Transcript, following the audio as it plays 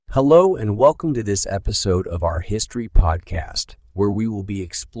Hello and welcome to this episode of our History Podcast, where we will be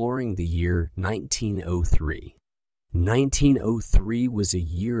exploring the year 1903. 1903 was a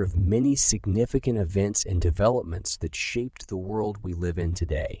year of many significant events and developments that shaped the world we live in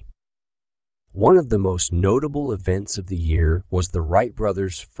today. One of the most notable events of the year was the Wright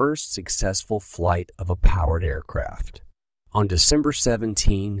brothers' first successful flight of a powered aircraft. On December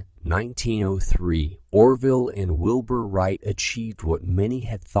 17, 1903, Orville and Wilbur Wright achieved what many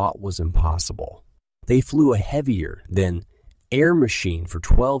had thought was impossible. They flew a heavier than air machine for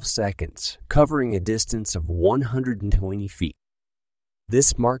 12 seconds, covering a distance of 120 feet.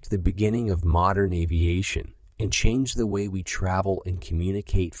 This marked the beginning of modern aviation and changed the way we travel and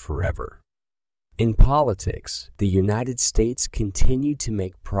communicate forever. In politics, the United States continued to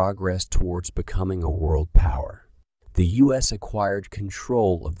make progress towards becoming a world power. The U.S. acquired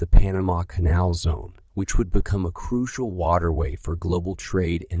control of the Panama Canal Zone, which would become a crucial waterway for global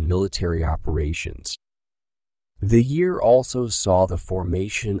trade and military operations. The year also saw the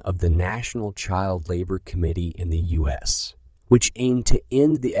formation of the National Child Labor Committee in the U.S., which aimed to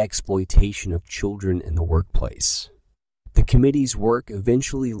end the exploitation of children in the workplace. The committee's work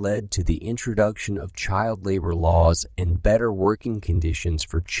eventually led to the introduction of child labor laws and better working conditions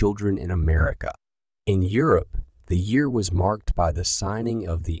for children in America. In Europe, the year was marked by the signing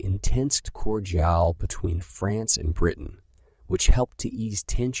of the Entente Cordiale between France and Britain, which helped to ease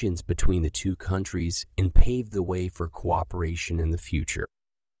tensions between the two countries and paved the way for cooperation in the future.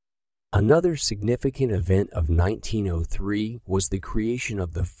 Another significant event of 1903 was the creation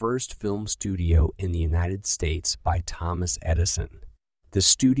of the first film studio in the United States by Thomas Edison. The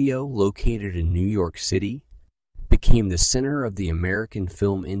studio, located in New York City, became the center of the American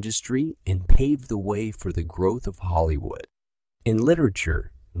film industry and paved the way for the growth of Hollywood. In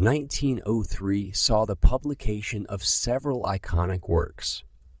literature, 1903 saw the publication of several iconic works.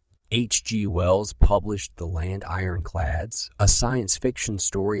 H.G. Wells published The Land Ironclads, a science fiction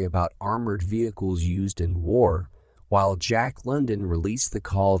story about armored vehicles used in war, while Jack London released The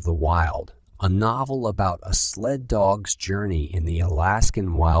Call of the Wild, a novel about a sled dog's journey in the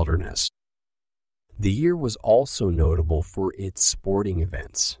Alaskan wilderness. The year was also notable for its sporting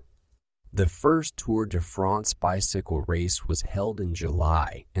events. The first Tour de France bicycle race was held in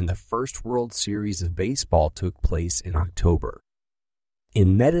July, and the first World Series of Baseball took place in October.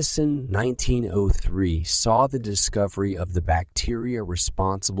 In medicine, 1903 saw the discovery of the bacteria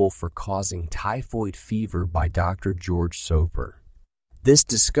responsible for causing typhoid fever by Dr. George Soper. This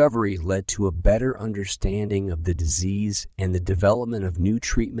discovery led to a better understanding of the disease and the development of new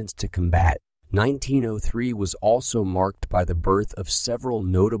treatments to combat it. 1903 was also marked by the birth of several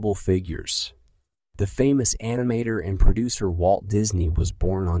notable figures. The famous animator and producer Walt Disney was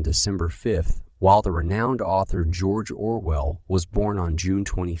born on December 5th, while the renowned author George Orwell was born on June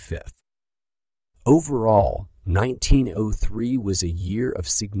 25th. Overall, 1903 was a year of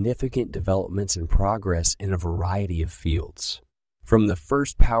significant developments and progress in a variety of fields. From the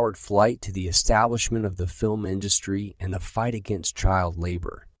first powered flight to the establishment of the film industry and the fight against child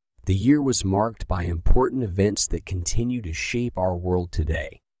labor, the year was marked by important events that continue to shape our world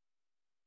today.